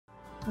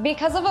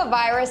Because of a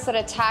virus that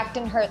attacked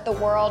and hurt the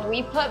world,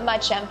 we put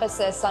much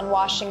emphasis on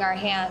washing our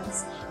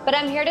hands. But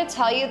I'm here to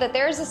tell you that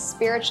there is a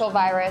spiritual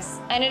virus,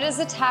 and it is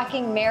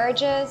attacking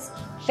marriages,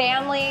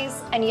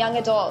 families, and young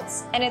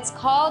adults, and it's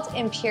called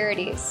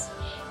impurities.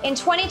 In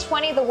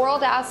 2020, the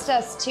world asked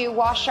us to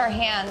wash our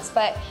hands,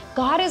 but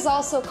God is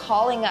also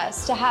calling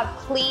us to have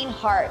clean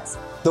hearts.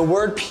 The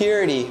word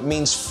purity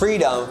means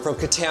freedom from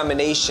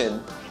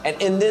contamination. And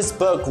in this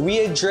book, we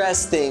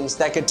address things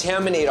that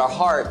contaminate our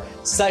heart,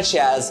 such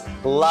as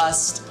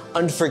lust,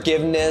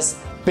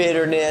 unforgiveness,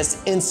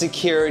 bitterness,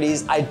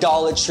 insecurities,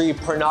 idolatry,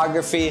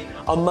 pornography,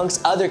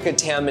 amongst other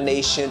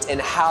contaminations,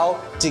 and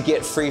how to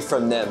get free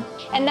from them.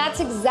 And that's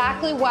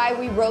exactly why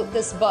we wrote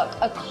this book,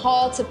 A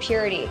Call to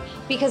Purity,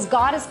 because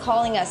God is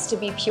calling us to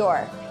be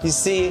pure. You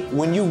see,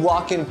 when you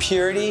walk in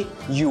purity,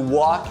 you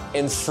walk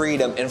in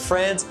freedom. And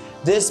friends,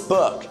 this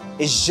book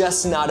is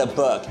just not a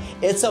book.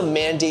 It's a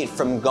mandate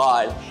from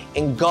God,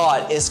 and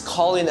God is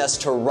calling us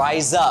to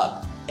rise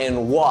up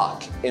and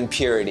walk in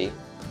purity.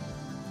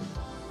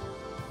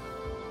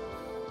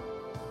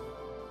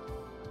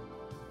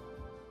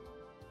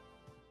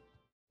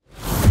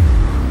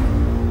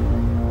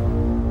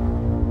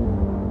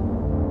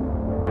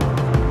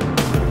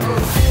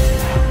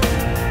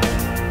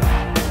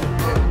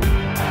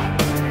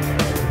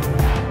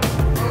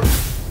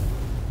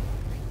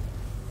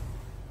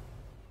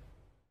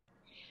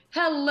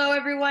 Hello,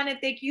 everyone, and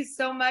thank you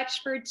so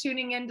much for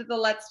tuning into the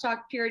Let's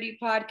Talk Purity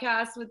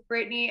podcast with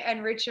Brittni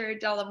and Richard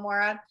De La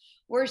Mora.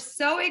 We're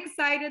so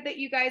excited that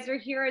you guys are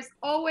here. As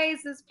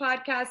always, this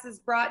podcast is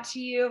brought to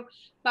you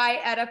by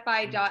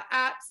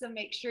Edifi.app, so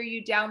make sure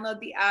you download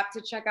the app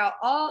to check out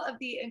all of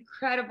the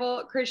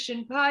incredible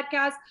Christian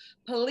podcasts.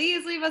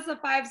 Please leave us a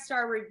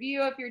 5-star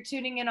review if you're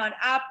tuning in on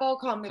Apple.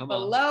 Comment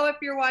below if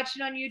you're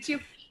watching on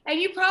YouTube. And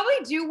you probably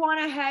do want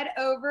to head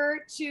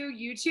over to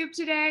YouTube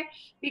today,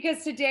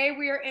 because today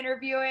we are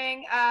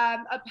interviewing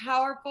a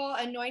powerful,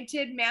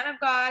 anointed man of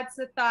God,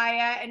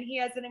 Sathiya, and he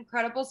has an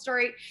incredible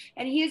story.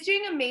 And he is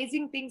doing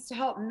amazing things to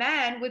help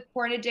men with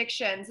porn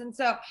addictions. And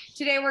so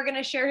today we're going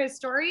to share his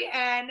story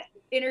and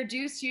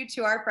introduce you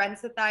to our friend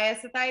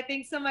Sathiya. Sathiya,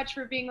 thanks so much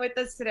for being with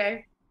us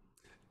today.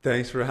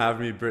 Thanks for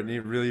having me,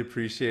 Brittni. Really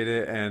appreciate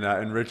it.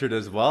 And Richard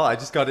as well. I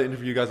just got to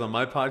interview you guys on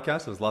my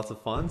podcast. It was lots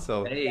of fun.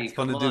 So it's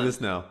fun to do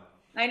this now.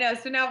 I know.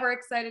 So now we're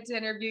excited to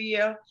interview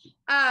you.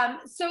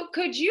 So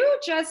could you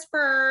just,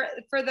 for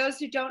those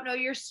who don't know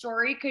your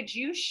story, could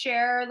you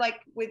share,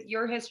 like, with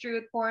your history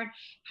with porn,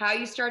 how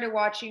you started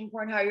watching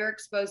porn, how you're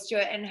exposed to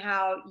it, and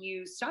how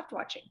you stopped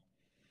watching?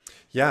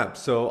 Yeah.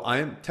 So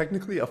I'm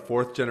technically a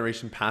 4th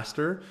generation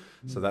pastor.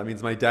 So that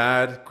means my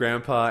dad,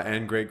 grandpa,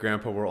 and great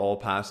grandpa were all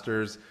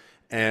pastors.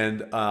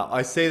 And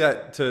I say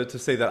that to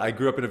say that I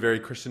grew up in a very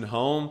Christian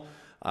home.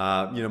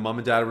 Mom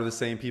and dad were the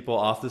same people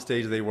off the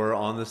stage they were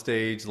on the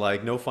stage,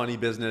 like no funny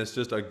business,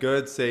 just a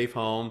good, safe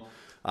home.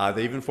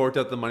 They even forked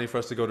out the money for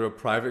us to go to a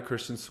private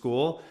Christian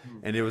school.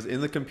 And it was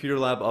in the computer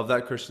lab of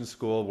that Christian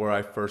school where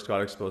I first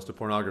got exposed to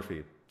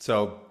pornography.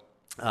 So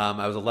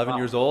I was 11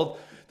 years old.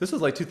 This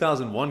was like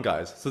 2001,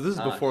 guys. So this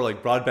is before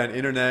like broadband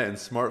internet and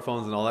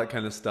smartphones and all that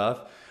kind of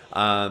stuff.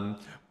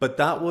 But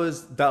that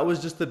was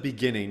just the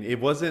beginning. It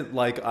wasn't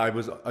like I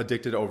was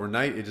addicted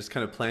overnight. It just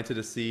kind of planted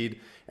a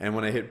seed. And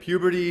when I hit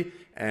puberty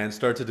and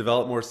started to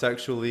develop more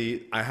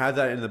sexually, I had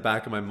that in the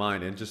back of my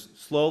mind and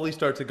just slowly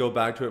start to go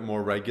back to it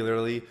more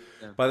regularly.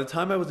 Yeah. By the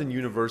time I was in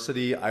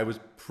university, I was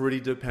pretty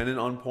dependent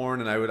on porn,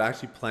 and I would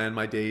actually plan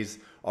my days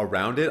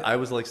around it. I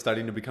was like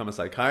studying to become a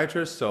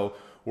psychiatrist, so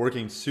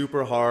working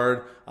super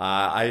hard.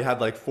 I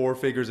had like 4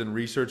 figures in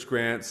research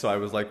grants, so I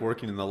was like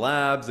working in the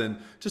labs and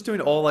just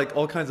doing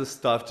all kinds of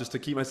stuff just to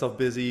keep myself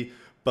busy.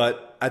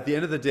 But at the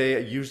end of the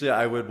day, usually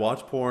I would watch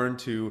porn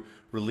to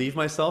relieve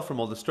myself from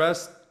all the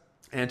stress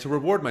and to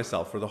reward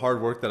myself for the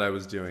hard work that I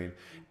was doing.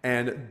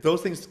 And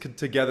those things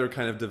together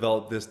kind of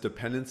developed this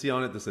dependency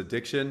on it, this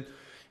addiction.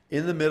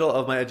 In the middle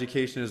of my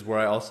education is where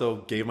I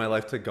also gave my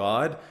life to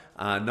God.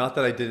 Not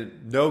that I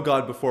didn't know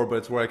God before, but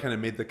it's where I kind of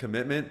made the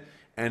commitment.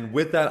 And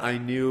with that, I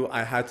knew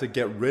I had to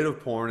get rid of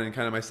porn and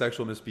kind of my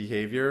sexual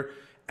misbehavior.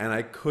 And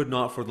I could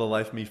not for the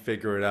life of me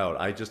figure it out.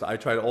 I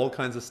tried all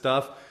kinds of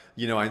stuff.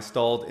 I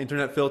installed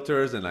internet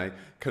filters and I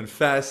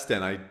confessed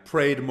and I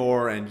prayed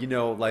more. And,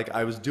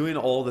 I was doing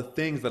all the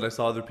things that I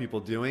saw other people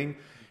doing,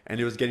 and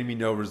it was getting me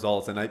no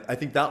results. And I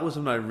think that was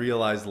when I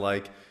realized,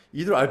 like,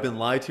 either I've been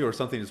lied to or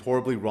something is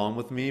horribly wrong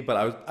with me.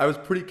 But I was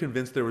pretty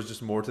convinced there was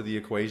just more to the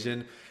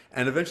equation.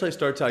 And eventually I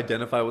started to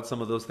identify what some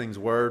of those things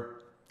were.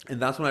 And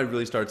that's when I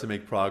really started to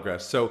make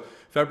progress. So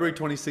February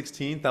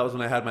 2016, that was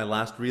when I had my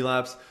last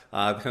relapse,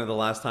 kind of the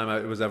last time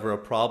it was ever a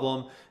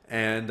problem.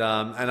 And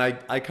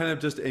I kind of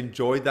just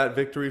enjoyed that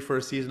victory for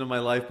a season of my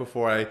life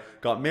before I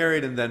got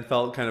married, and then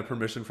felt kind of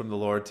permission from the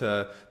Lord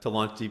to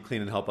launch Deep Clean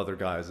and help other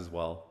guys as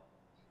well.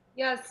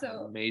 Yeah,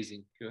 so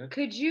amazing. Good.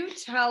 Could you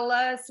tell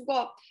us,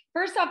 well,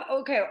 first off,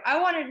 okay, I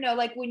wanted to know,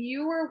 like, when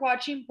you were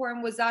watching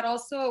porn, was that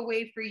also a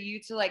way for you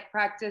to like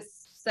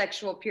practice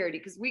sexual purity?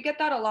 Because we get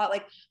that a lot,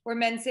 like where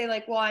men say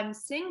like, well, I'm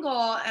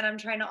single and I'm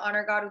trying to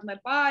honor God with my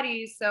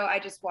body, so I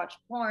just watch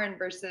porn,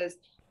 versus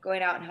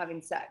going out and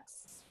having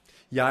sex.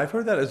 Yeah, I've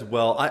heard that as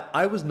well.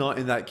 I was not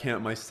in that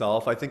camp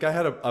myself. I think I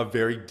had a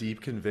very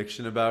deep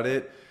conviction about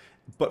it.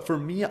 But for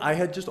me, I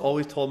had just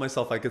always told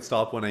myself I could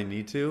stop when I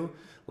need to.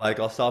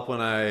 Like, I'll stop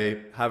when I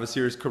have a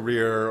serious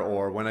career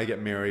or when I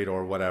get married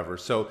or whatever.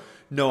 So,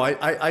 no,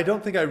 I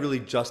don't think I really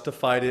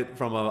justified it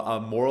from a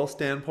moral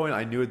standpoint.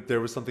 I knew there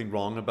was something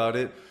wrong about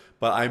it,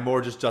 but I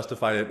more just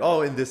justified it.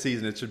 Oh, in this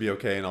season, it should be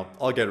okay, and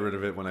I'll get rid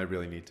of it when I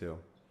really need to.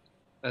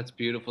 That's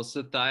beautiful.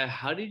 Sathiya,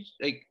 how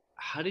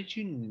did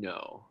you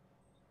know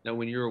that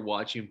when you were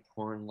watching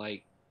porn,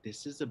 like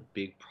this is a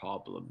big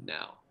problem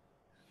now?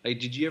 Like,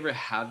 did you ever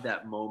have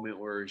that moment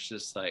where it's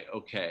just like,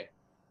 okay,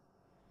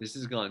 this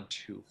has gone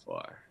too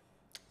far?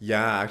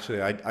 Yeah,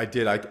 actually, I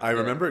did. I Yeah.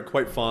 remember it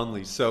quite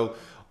fondly. So,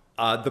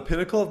 the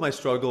pinnacle of my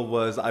struggle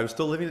was I was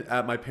still living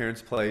at my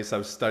parents' place. I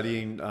was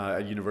studying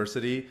at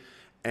university,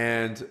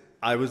 and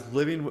I was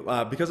living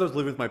because I was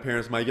living with my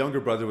parents. My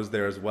younger brother was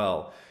there as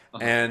well,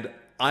 Uh-huh. and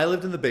I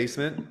lived in the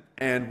basement.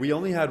 And we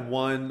only had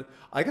one.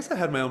 I guess I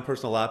had my own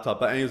personal laptop,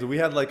 but anyways, we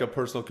had like a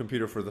personal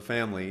computer for the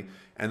family,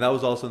 and that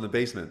was also in the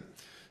basement.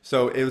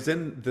 So it was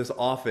in this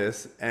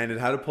office, and it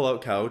had a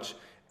pull-out couch.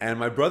 And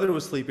my brother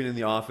was sleeping in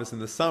the office in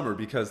the summer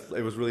because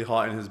it was really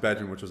hot in his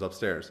bedroom, which was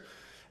upstairs.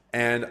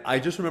 And I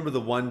just remember the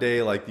one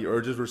day, like the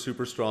urges were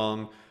super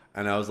strong,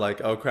 and I was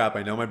like, "Oh crap!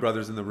 I know my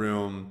brother's in the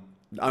room.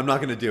 I'm not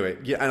gonna do it."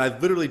 Yeah, and I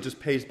literally just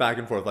paced back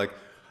and forth, like,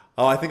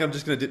 "Oh, I think I'm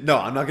just gonna do. No,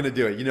 I'm not gonna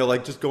do it." You know,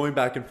 like just going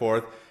back and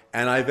forth.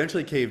 And I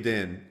eventually caved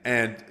in,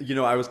 and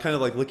I was kind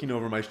of like looking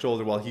over my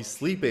shoulder while he's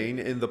sleeping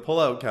in the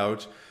pull-out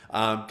couch,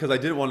 because I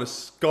didn't want to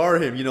scar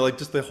him. Like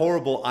just the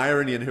horrible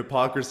irony and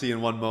hypocrisy in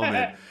one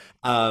moment.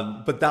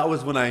 But that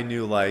was when I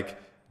knew, like,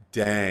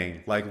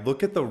 dang, like,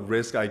 look at the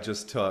risk I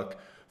just took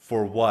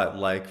for what?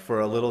 Like, for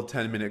a little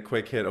 10-minute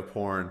quick hit of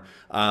porn.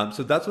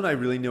 So that's when I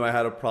really knew I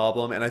had a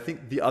problem. And I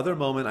think the other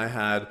moment I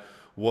had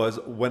was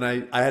when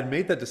I had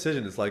made that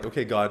decision. It's like,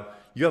 okay, God,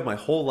 you have my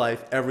whole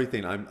life,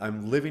 everything.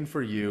 I'm living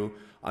for you.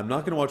 I'm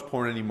not going to watch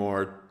porn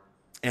anymore.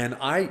 And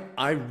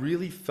I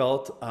really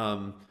felt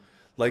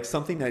like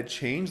something had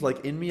changed.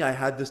 Like in me, I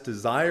had this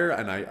desire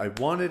and I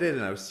wanted it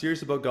and I was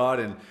serious about God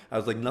and I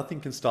was like, nothing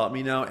can stop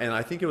me now. And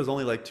I think it was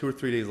only like 2 or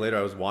 3 days later,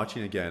 I was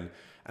watching again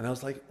and I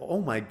was like, oh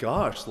my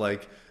gosh,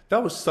 like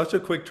that was such a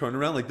quick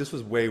turnaround. Like this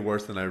was way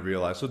worse than I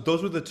realized. So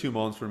those were the two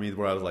moments for me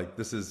where I was like,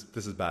 this is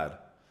bad.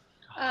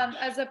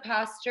 As a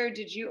pastor,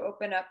 did you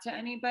open up to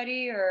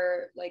anybody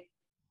or like,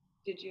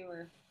 did you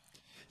or?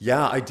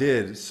 Yeah, I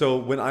did. So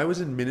when I was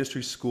in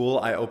ministry school,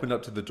 I opened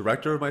up to the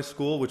director of my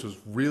school, which was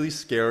really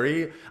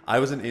scary. I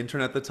was an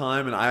intern at the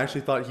time, and I actually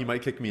thought he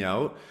might kick me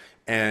out.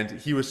 And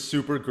he was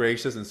super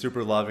gracious and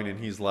super loving, and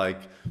he's like,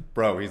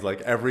 bro, he's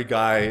like, every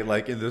guy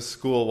like in this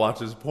school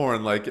watches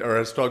porn, like, or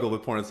has struggled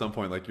with porn at some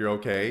point, like, you're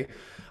okay.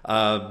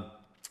 Um,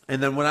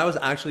 and then when I was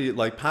actually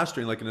like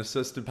pastoring, like an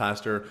assistant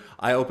pastor,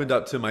 I opened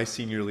up to my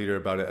senior leader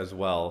about it as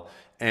well.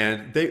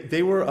 And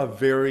they were a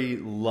very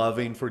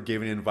loving,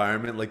 forgiving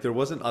environment. Like there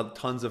wasn't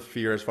tons of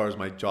fear as far as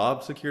my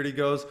job security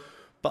goes,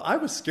 but I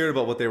was scared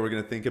about what they were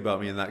going to think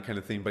about me and that kind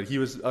of thing. But he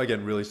was,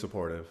 again, really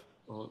supportive.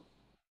 Well,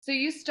 So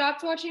you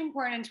stopped watching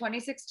porn in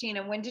 2016,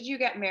 and when did you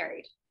get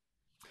married?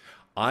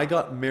 I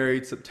got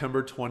married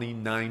September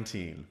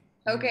 2019.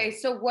 Okay,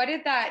 so what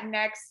did that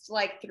next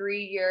like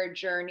 3-year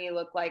journey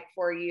look like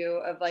for you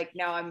of like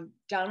now I'm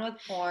done with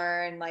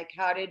porn? Like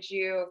how did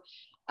you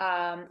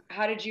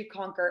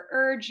conquer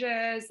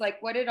urges? Like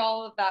what did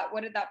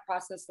that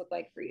process look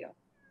like for you?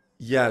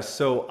 Yeah,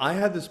 so I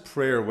had this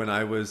prayer when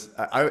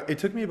it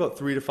took me about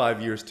 3 to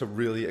 5 years to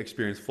really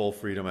experience full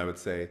freedom, I would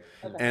say.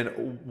 Okay.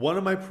 And one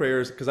of my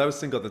prayers, because I was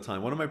single at the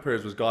time, one of my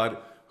prayers was, God,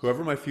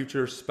 whoever my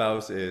future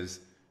spouse is,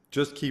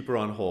 just keep her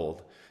on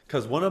hold.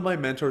 Because one of my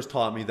mentors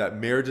taught me that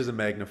marriage is a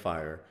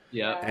magnifier.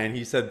 yeah, And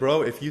he said,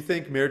 bro, if you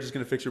think marriage is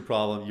going to fix your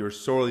problem, you're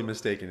sorely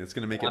mistaken. It's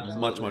going to make it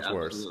much, absolutely, much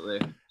worse.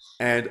 absolutely.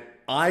 And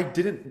I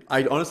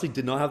honestly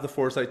did not have the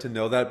foresight to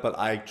know that, but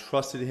I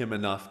trusted him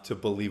enough to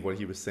believe what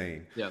he was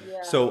saying. Yeah.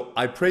 Yeah. So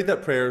I prayed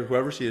that prayer,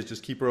 whoever she is,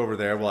 just keep her over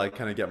there while I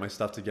kind of get my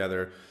stuff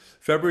together.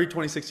 February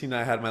 2016,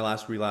 I had my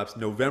last relapse.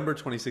 November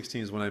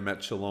 2016 is when I met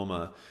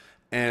Shaloma.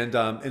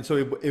 And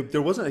so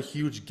there wasn't a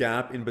huge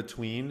gap in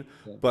between,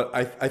 but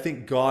I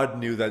think God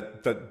knew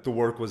that the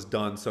work was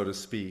done, so to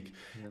speak.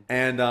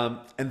 And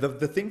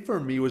the thing for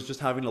me was just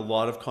having a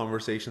lot of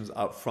conversations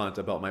up front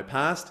about my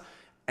past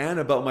and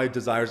about my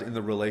desires in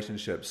the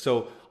relationship.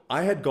 So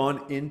I had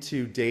gone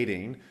into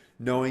dating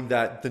knowing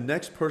that the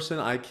next person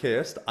I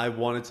kissed, I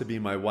wanted to be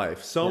my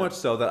wife. So much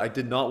so that I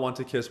did not want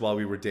to kiss while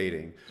we were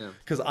dating.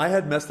 Because I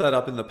had messed that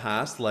up in the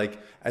past. Like,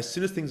 as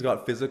soon as things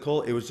got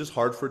physical, it was just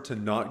hard for it to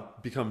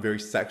not become very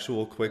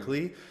sexual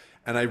quickly.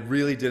 And I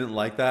really didn't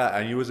like that.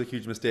 I knew it was a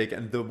huge mistake.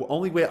 And the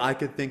only way I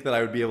could think that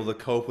I would be able to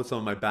cope with some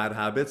of my bad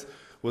habits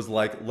was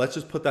like, let's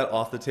just put that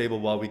off the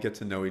table while we get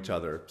to know each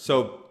other.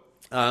 So,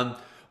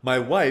 my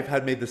wife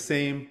had made the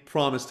same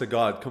promise to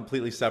God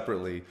completely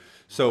separately.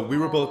 So we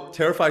were both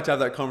terrified to have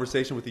that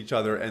conversation with each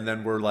other, and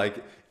then we're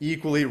like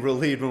equally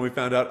relieved when we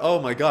found out,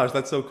 oh my gosh,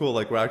 that's so cool.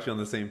 Like we're actually on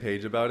the same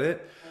page about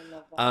it. I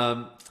love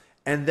that.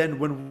 And then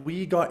when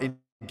we got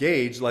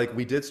engaged, like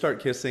we did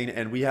start kissing,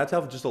 and we had to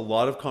have just a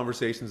lot of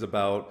conversations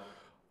about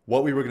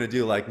what we were going to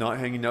do, like not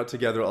hanging out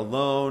together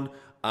alone,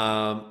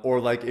 or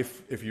like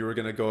if you were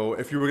going to go,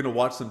 if you were going to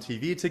watch some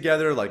TV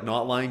together, like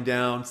not lying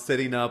down,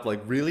 sitting up,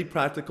 like really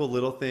practical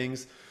little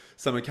things,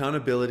 some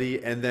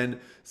accountability. And then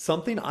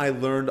something I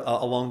learned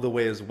along the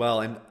way as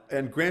well.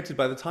 And granted,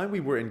 by the time we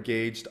were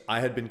engaged, I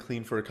had been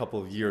clean for a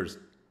couple of years,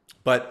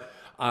 but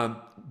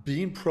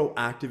being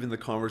proactive in the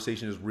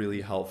conversation is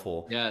really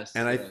helpful. Yes.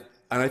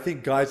 And I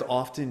think guys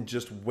often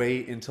just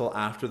wait until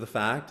after the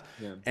fact,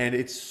 and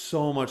it's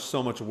so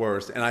much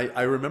worse. And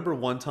I remember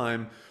one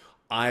time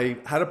I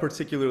had a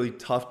particularly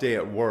tough day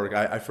at work.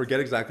 I forget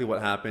exactly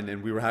what happened,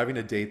 and we were having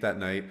a date that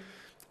night.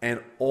 And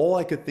all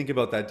I could think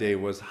about that day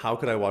was, how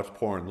could I watch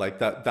porn? Like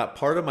that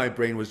part of my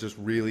brain was just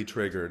really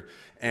triggered.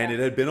 And it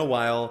had been a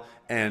while,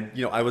 and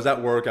I was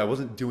at work, I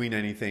wasn't doing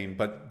anything,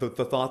 but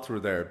the thoughts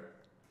were there.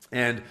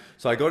 And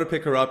so I go to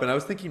pick her up, and I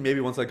was thinking maybe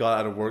once I got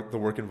out of the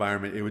work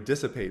environment, it would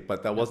dissipate,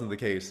 but that wasn't the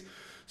case.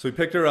 So we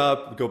picked her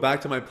up, go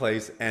back to my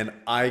place, and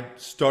I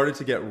started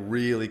to get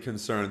really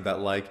concerned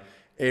that like,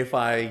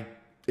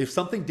 if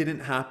something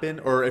didn't happen,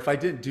 or if I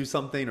didn't do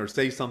something or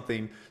say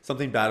something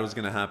bad was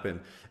going to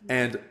happen.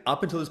 And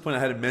up until this point, I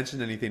hadn't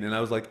mentioned anything, and I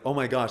was like, oh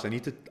my gosh, I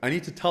need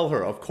to tell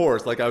her, of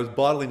course. Like I was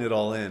bottling it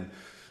all in.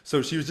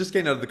 So she was just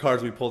getting out of the car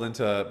as we pulled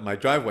into my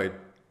driveway.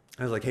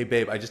 I was like, hey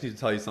babe, I just need to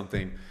tell you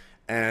something.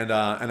 And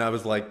I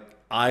was like,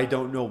 I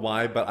don't know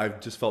why, but I've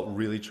just felt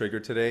really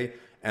triggered today,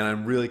 and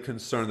I'm really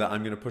concerned that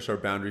I'm going to push our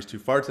boundaries too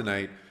far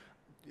tonight.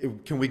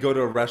 Can we go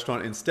to a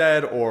restaurant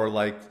instead, or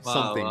like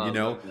something,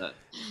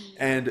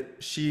 And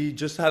she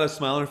just had a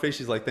smile on her face.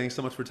 She's like, thanks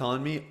so much for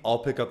telling me. I'll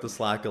pick up the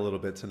slack a little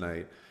bit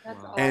tonight.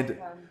 That's awesome.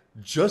 And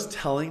just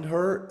telling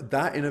her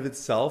that in of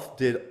itself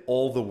did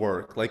all the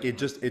work. Like it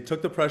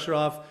took the pressure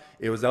off.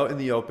 It was out in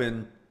the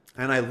open.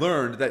 And I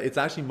learned that it's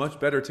actually much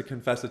better to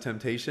confess a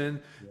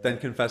temptation than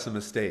confess a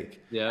mistake.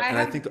 Yeah.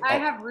 I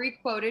have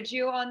re-quoted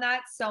you on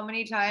that so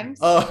many times.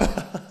 Oh,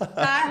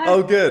 that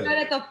has good. been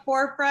at the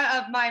forefront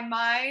of my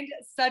mind.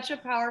 Such a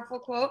powerful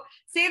quote.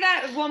 Say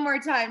that one more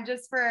time,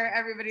 just for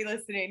everybody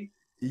listening.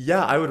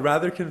 Yeah, I would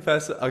rather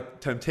confess a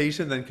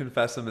temptation than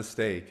confess a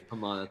mistake.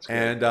 Come on, that's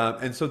great.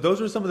 And so those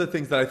are some of the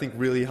things that I think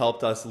really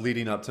helped us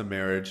leading up to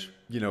marriage,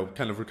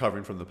 kind of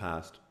recovering from the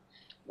past.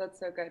 That's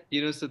so good.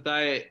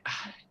 Sathiya,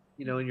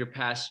 in your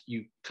past,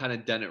 you kind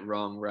of done it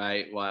wrong,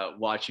 right? While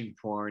watching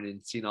porn and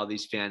seeing all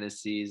these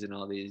fantasies and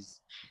all these,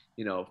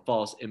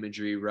 false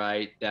imagery,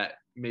 right? That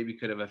maybe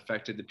could have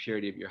affected the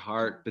purity of your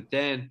heart. But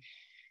then,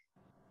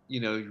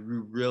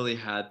 you really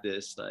had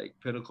this like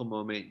pinnacle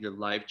moment, your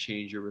life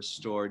changed, you're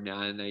restored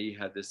now, and now you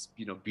had this,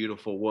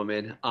 beautiful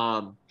woman.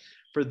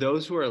 For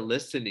those who are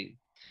listening,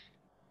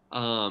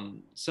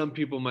 some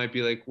people might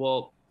be like,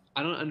 well,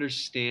 I don't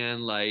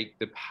understand like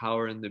the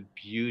power and the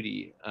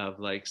beauty of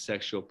like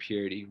sexual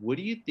purity. What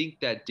do you think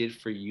that did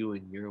for you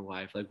and your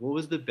wife? Like, what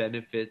was the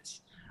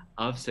benefits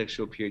of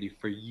sexual purity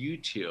for you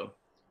two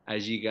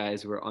as you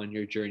guys were on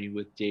your journey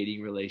with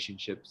dating,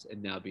 relationships,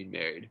 and now being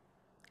married?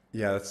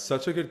 Yeah, that's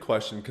such a good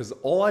question, because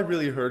all I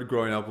really heard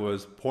growing up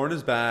was porn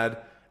is bad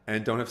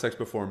and don't have sex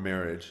before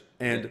marriage.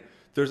 And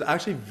there's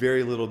actually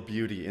very little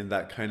beauty in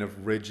that kind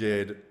of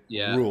rigid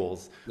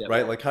rules,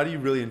 right? Like, how do you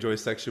really enjoy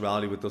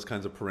sexuality with those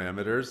kinds of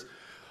parameters?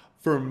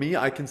 For me,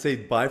 I can say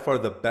by far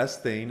the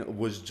best thing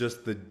was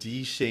just the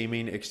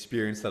de-shaming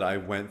experience that I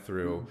went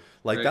through.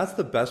 Like, that's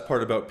the best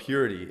part about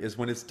purity, is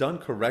when it's done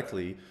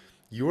correctly,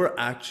 you are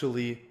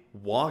actually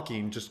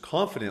walking just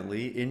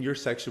confidently in your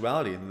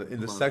sexuality,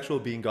 in the sexual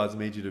being God's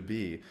made you to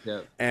be.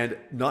 And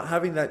not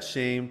having that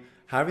shame,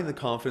 having the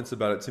confidence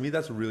about it, to me,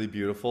 that's really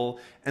beautiful.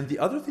 And the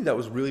other thing that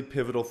was really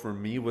pivotal for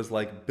me was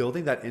like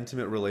building that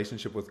intimate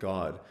relationship with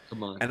God.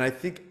 And I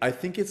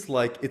think it's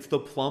like, it's the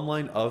plumb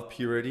line of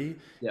purity,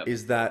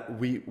 is that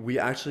we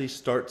actually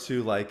start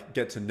to like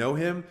get to know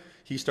him.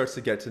 He starts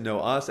to get to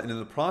know us. And in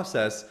the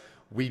process,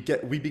 we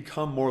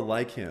become more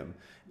like him.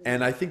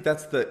 And I think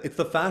it's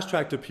the fast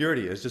track to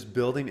purity, is just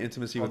building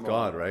intimacy with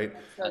God, right?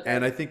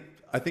 And I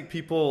think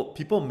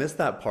people miss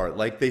that part.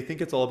 Like, they think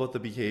it's all about the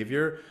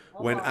behavior,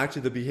 when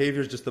actually the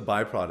behavior is just the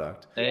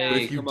byproduct. But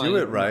if you do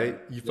it right,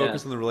 you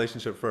focus on the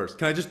relationship first.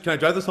 Can I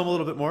drive this home a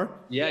little bit more?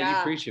 Yeah,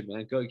 you preach it,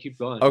 man. Keep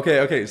going.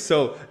 Okay.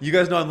 So you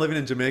guys know I'm living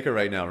in Jamaica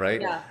right now, right?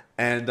 Yeah.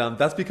 And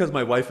that's because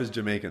my wife is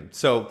Jamaican.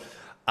 So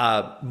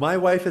my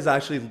wife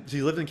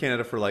she lived in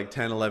Canada for like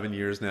 10, 11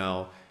 years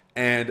now.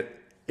 And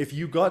if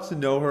you got to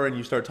know her and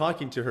you start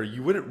talking to her,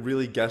 you wouldn't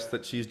really guess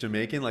that she's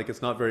Jamaican. Like,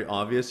 it's not very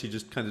obvious. She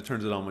just kind of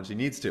turns it on when she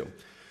needs to.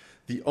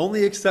 The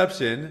only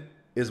exception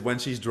is when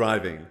she's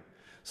driving.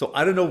 So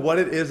I don't know what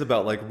it is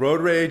about like road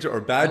rage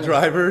or bad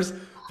drivers,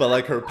 but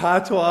like her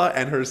patois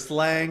and her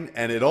slang,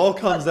 and it all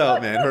comes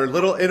out, man. Her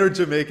little inner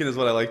Jamaican is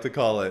what I like to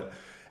call it.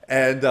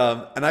 And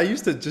I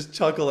used to just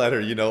chuckle at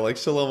her, like,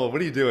 Shaloma,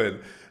 what are you doing?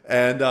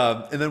 And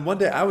then one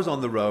day I was on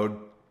the road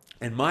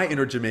and my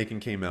inner Jamaican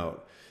came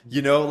out.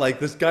 Like,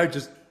 this guy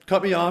just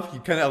cut me off. He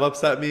kind of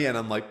upset me, and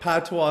I'm like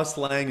patois,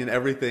 slang, and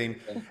everything.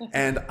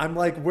 And I'm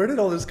like, where did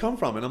all this come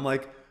from? And I'm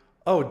like,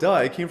 oh, duh,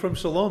 it came from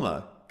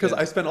Shaloma. because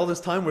I spent all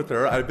this time with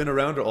her. I've been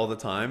around her all the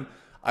time.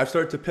 I've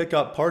started to pick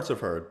up parts of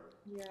her.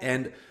 Yeah.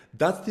 And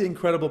that's the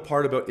incredible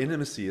part about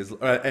intimacy is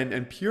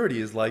and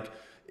purity is like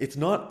it's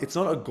not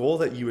a goal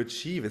that you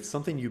achieve, it's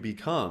something you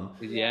become.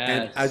 Yes,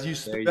 And as you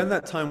there spend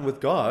that time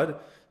with God,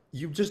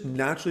 you just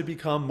naturally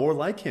become more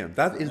like him.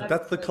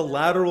 That's the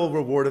collateral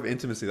reward of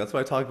intimacy. That's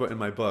what I talk about in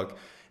my book.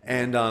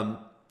 And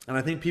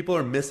I think people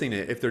are missing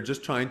it if they're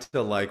just trying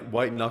to like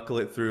white knuckle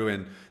it through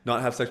and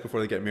not have sex before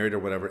they get married or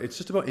whatever. It's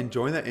just about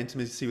enjoying that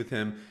intimacy with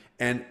him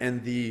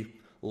and the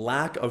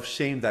lack of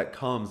shame that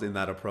comes in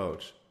that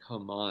approach.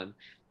 Come on.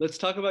 Let's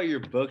talk about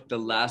your book, The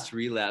Last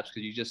Relapse,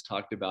 because you just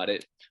talked about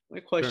it. My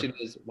question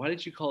is, why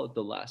did you call it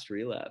The Last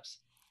Relapse?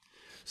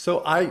 So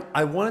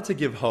I wanted to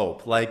give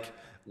hope.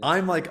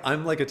 I'm like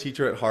a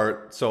teacher at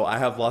heart, so I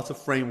have lots of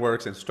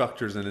frameworks and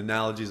structures and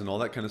analogies and all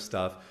that kind of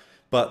stuff.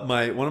 But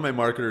one of my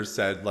marketers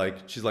said,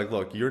 she's like,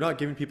 look, you're not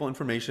giving people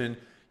information,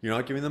 you're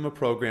not giving them a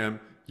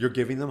program, you're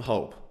giving them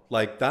hope.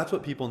 Like that's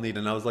what people need.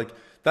 And I was like,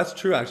 that's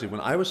true actually.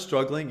 When I was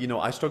struggling,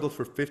 I struggled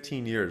for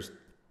 15 years.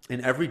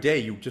 And every day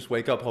you just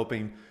wake up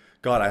hoping,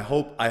 God, I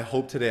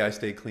hope today I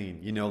stay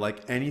clean.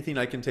 Like anything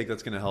I can take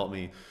that's going to help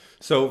me.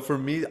 So for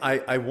me,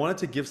 I wanted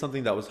to give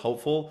something that was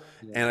hopeful.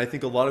 Yeah. And I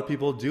think a lot of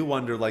people do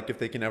wonder like if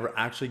they can ever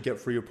actually get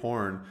free of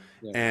porn.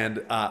 Yeah.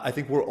 And I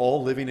think we're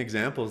all living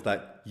examples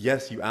that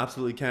yes, you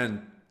absolutely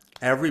can.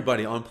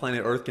 Everybody on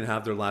planet Earth can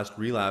have their last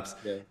relapse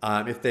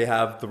if they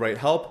have the right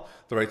help,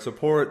 the right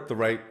support, the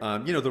right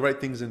the right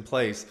things in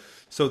place.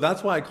 So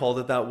that's why I called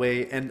it that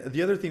way. And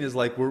the other thing is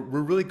like we're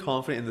really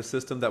confident in the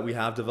system that we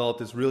have developed.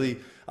 It's really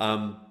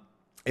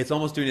it's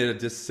almost doing it a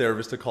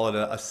disservice to call it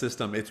a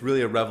system. It's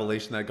really a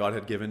revelation that God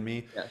had given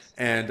me. Yes.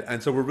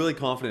 And so we're really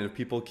confident if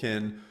people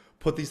can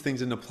put these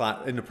things into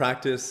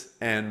practice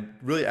and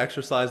really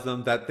exercise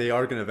them, that they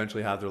are going to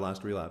eventually have their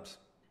last relapse.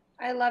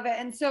 I love it.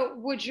 And so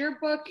would your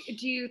book,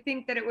 do you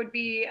think that it would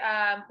be,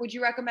 would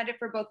you recommend it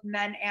for both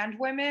men and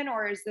women?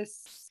 Or is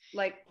this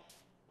like,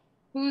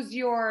 who's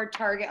your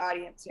target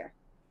audience here?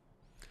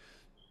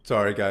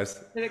 Sorry,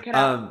 guys. Did it cut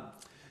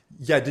out?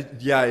 Yeah,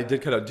 it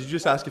did cut out. Did you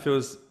just ask if it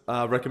was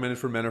recommended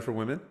for men or for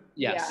women?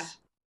 Yes. Yeah.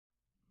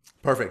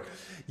 Perfect.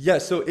 Yeah,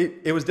 so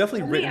it was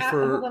definitely written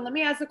for... Hold on, let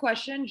me ask a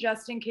question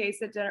just in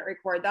case it didn't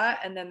record that,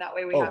 and then that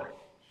way we have it.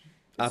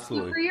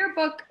 Absolutely. So for your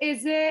book,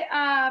 is it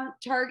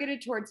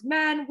targeted towards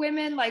men,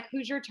 women? Like,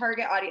 who's your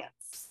target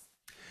audience?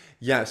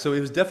 Yeah, so it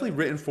was definitely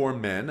written for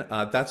men.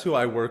 That's who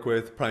I work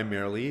with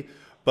primarily.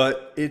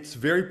 But it's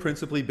very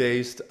principally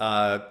based.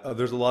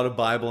 There's a lot of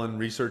Bible and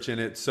research in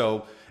it.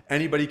 So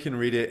anybody can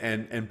read it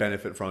and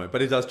benefit from it.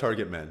 But it does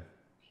target men.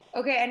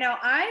 Okay, and now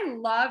I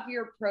love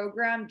your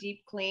program,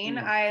 Deep Clean.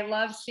 I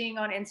love seeing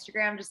on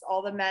Instagram just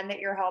all the men that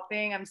you're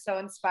helping. I'm so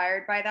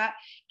inspired by that.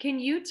 Can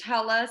you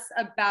tell us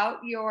about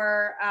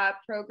your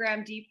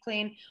program, Deep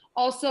Clean?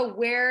 Also,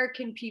 where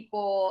can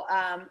people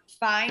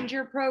find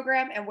your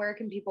program, and where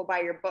can people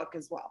buy your book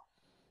as well?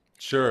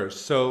 Sure.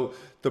 So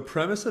the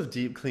premise of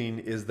Deep Clean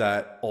is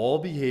that all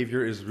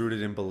behavior is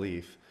rooted in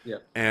belief. Yeah.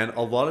 And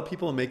a lot of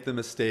people make the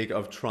mistake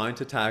of trying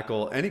to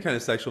tackle any kind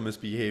of sexual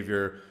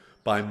misbehavior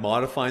by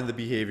modifying the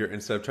behavior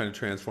instead of trying to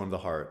transform the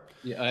heart.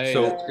 Yeah,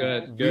 so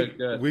that's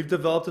good. We've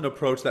developed an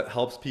approach that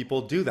helps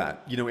people do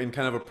that, in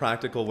kind of a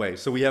practical way.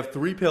 So we have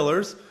 3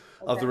 pillars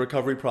of the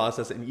recovery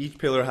process, and each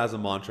pillar has a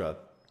mantra.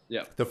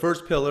 Yeah. The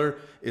first pillar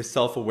is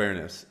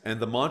self-awareness,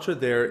 and the mantra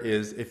there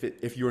is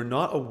if you're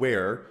not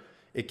aware,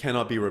 it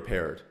cannot be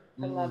repaired.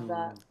 I love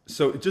that.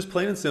 So just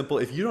plain and simple,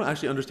 if you don't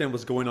actually understand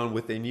what's going on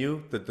within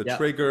you, the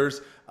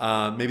triggers,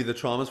 maybe the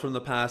traumas from the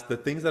past, the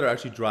things that are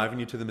actually driving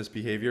you to the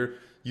misbehavior,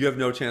 you have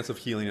no chance of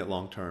healing it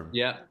long term.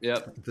 Yeah.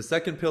 The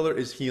second pillar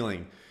is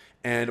healing.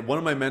 And one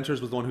of my mentors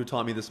was the one who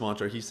taught me this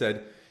mantra. He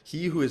said,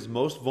 he who is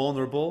most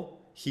vulnerable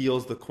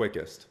heals the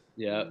quickest.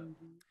 Yeah.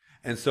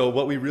 And so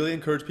what we really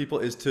encourage people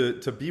is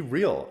to be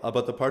real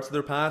about the parts of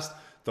their past,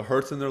 the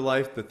hurts in their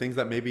life, the things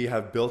that maybe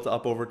have built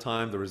up over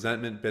time, the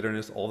resentment,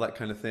 bitterness, all that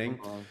kind of thing.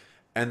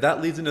 And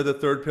that leads into the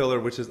third pillar,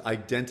 which is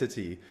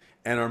identity.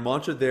 And our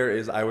mantra there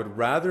is, I would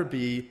rather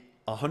be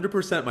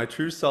 100% my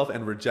true self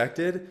and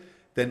rejected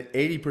than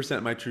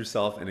 80% my true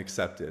self and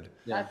accepted.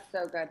 Yeah. That's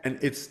so good. And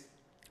it's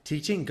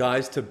teaching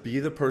guys to be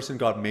the person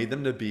God made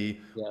them to be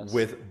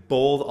with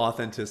bold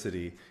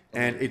authenticity.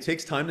 And it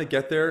takes time to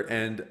get there,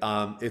 and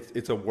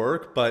it's a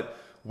work, but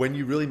when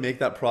you really make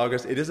that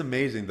progress, it is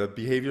amazing. The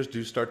behaviors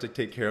do start to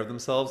take care of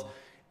themselves.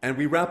 And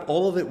we wrap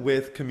all of it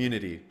with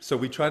community. So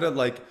we try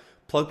to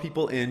plug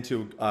people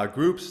into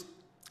groups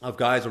of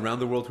guys around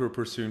the world who are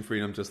pursuing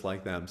freedom just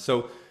like them.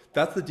 So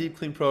that's the Deep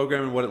Clean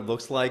program and what it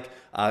looks like.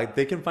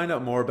 They can find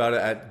out more about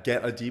it at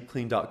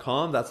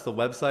getadeepclean.com. That's the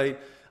website.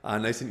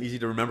 Nice and easy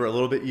to remember, a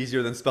little bit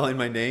easier than spelling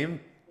my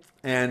name.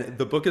 And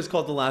the book is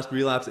called The Last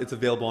Relapse. It's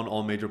available on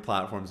all major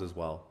platforms as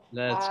well.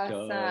 Let's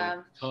go.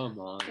 Awesome. Come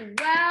on.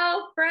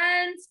 Well,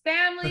 friends,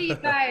 family, you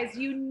guys,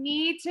 you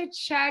need to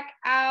check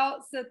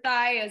out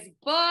Sathiya's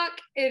book.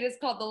 It is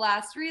called The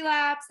Last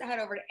Relapse. Head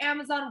over to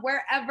Amazon,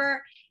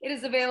 wherever it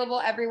is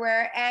available,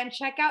 everywhere, and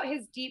check out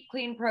his Deep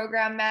Clean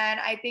program, man.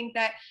 I think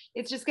that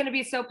it's just going to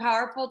be so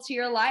powerful to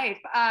your life.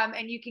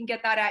 And you can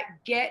get that at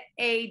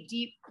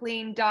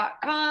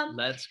getadeepclean.com.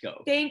 Let's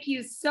go. Thank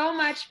you so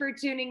much for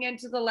tuning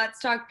into the Let's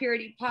Talk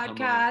Purity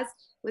podcast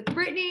with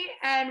Brittni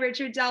and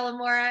Richard De La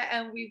Mora,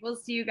 and we will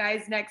see you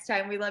guys next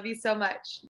time. We love you so much.